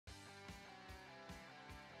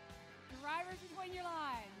on your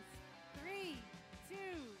lines. 3, 2,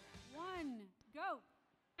 1, go.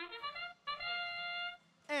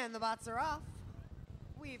 And the bots are off.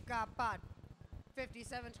 We've got bot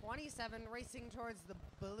 5727 racing towards the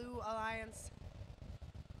Blue Alliance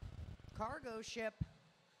cargo ship.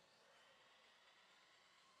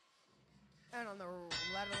 And on the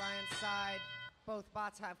Red Alliance side, both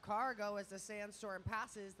bots have cargo. As the sandstorm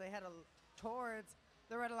passes, they head towards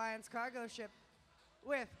the Red Alliance cargo ship,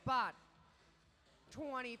 with bot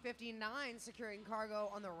 2059 securing cargo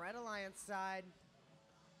on the Red Alliance side.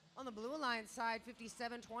 On the Blue Alliance side,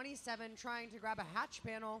 5727 trying to grab a hatch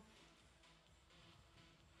panel.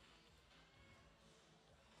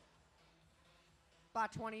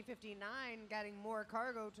 Bot 2059 getting more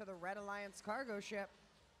cargo to the Red Alliance cargo ship.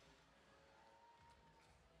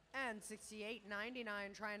 And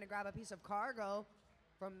 6899 trying to grab a piece of cargo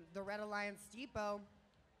from the Red Alliance depot.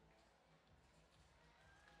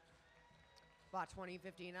 Bot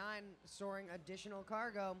 2059 storing additional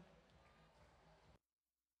cargo.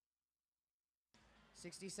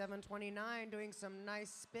 6729 doing some nice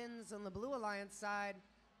spins on the Blue Alliance side,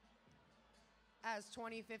 as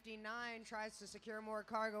 2059 tries to secure more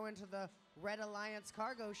cargo into the Red Alliance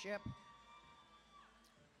cargo ship.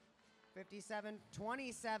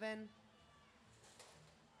 5727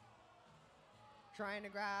 trying to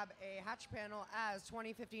grab a hatch panel, as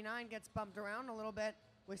 2059 gets bumped around a little bit,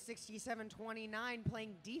 with 6729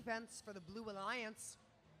 playing defense for the Blue Alliance.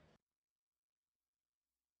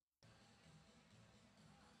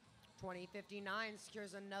 2059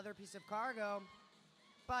 secures another piece of cargo,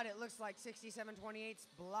 but it looks like 6728's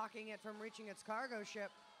blocking it from reaching its cargo ship.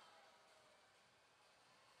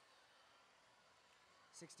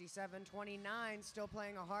 6729 still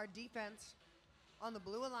playing a hard defense. On the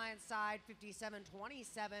Blue Alliance side,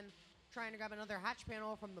 5727 trying to grab another hatch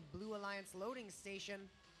panel from the Blue Alliance loading station.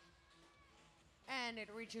 And it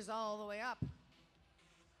reaches all the way up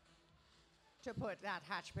to put that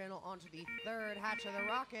hatch panel onto the third hatch of the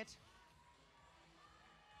rocket.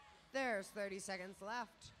 There's 30 seconds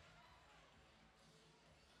left.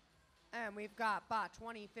 And we've got bot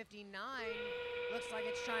 2059. Looks like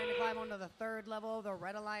it's trying to climb onto the third level of the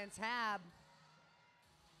Red Alliance hab.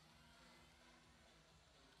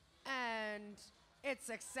 And it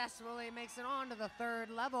successfully makes it onto the third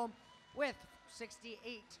level, with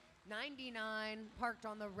 6899 parked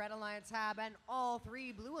on the Red Alliance hab, and all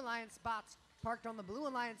three Blue Alliance bots parked on the Blue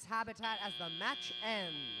Alliance habitat as the match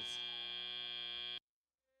ends.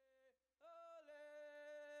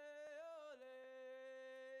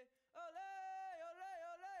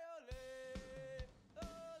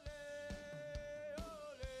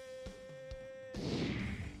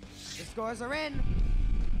 The scores are in,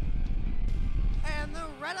 and the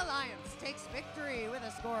Red Alliance takes victory with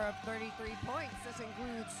a score of 33 points. This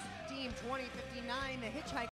includes Team 2059, the Hitchhiker.